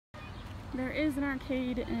there is an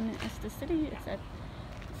arcade in Estes City. It's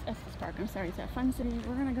Estes Park. I'm sorry, it's at Fun City.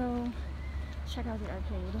 We're gonna go check out the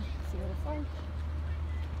arcade, see what it's like,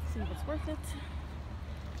 see if it's worth it.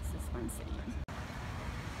 This is Fun City.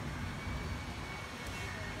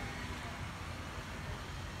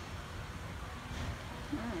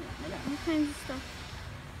 Alright, I got all kinds of stuff,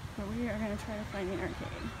 but we are gonna try to find the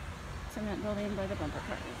arcade. It's in that building by the bumper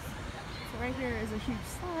cars. So right here is a huge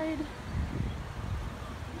slide.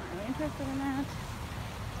 Not really interested in that.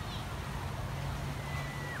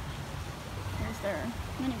 Here's their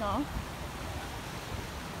mini golf.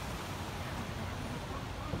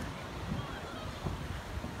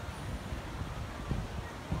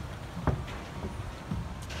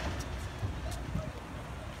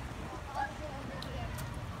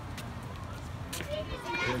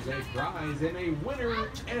 There's a prize and a winner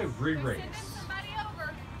every race. It's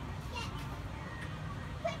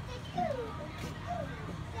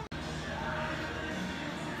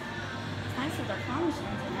nice that their claw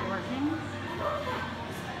machines are working.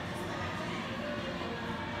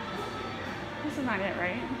 This is not it,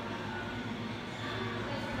 right?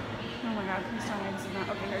 Oh my god, please tell me this is not.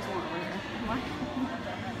 Okay, there's one over here. What?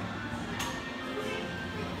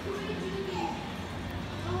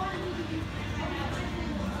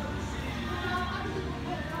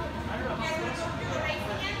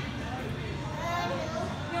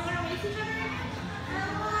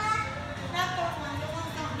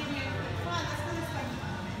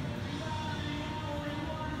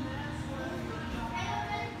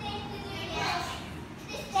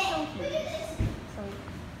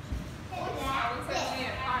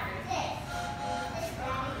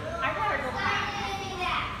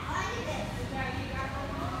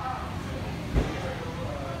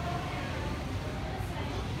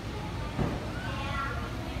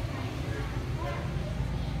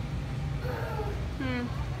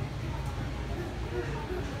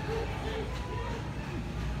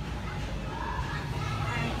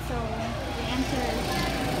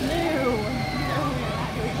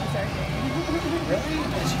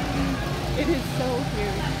 It is so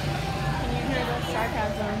huge. Can you hear the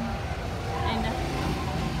sarcasm in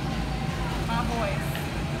my voice?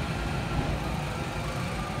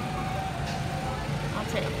 I'll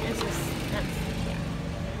take it. It's just, yeah,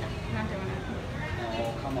 not doing it.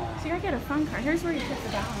 Oh, come on. So you gotta get a fun card. Here's where you put the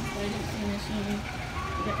balance, the agency machine.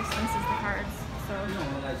 You get dispenses the cards. So You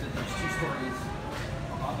don't realize that there's 2 stories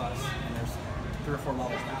above us, and there's 3 or 4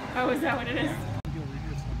 levels down. oh, is that what it is?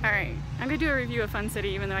 Alright, I'm going to do a review of Fun City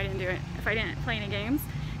even though I didn't do it, if I didn't play any games.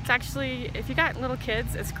 It's actually, if you got little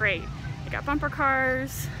kids, it's great. You got bumper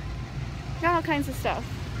cars, you got all kinds of stuff.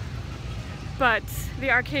 But the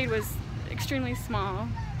arcade was extremely small,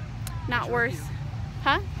 not worth,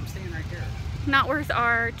 huh? I'm staying right here. Not worth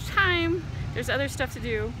our time. There's other stuff to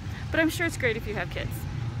do, but I'm sure it's great if you have kids.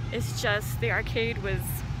 It's just the arcade was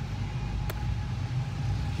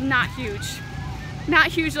not huge. Not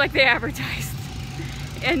huge like they advertised.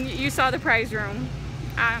 And you saw the prize room.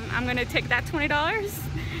 I'm gonna take that $20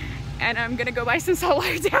 and I'm gonna go buy some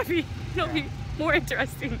saltwater taffy. It'll be more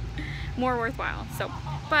interesting, more worthwhile. So,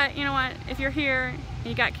 but you know what? If you're here and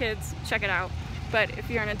you got kids, check it out. But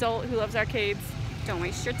if you're an adult who loves arcades, don't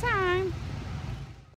waste your time.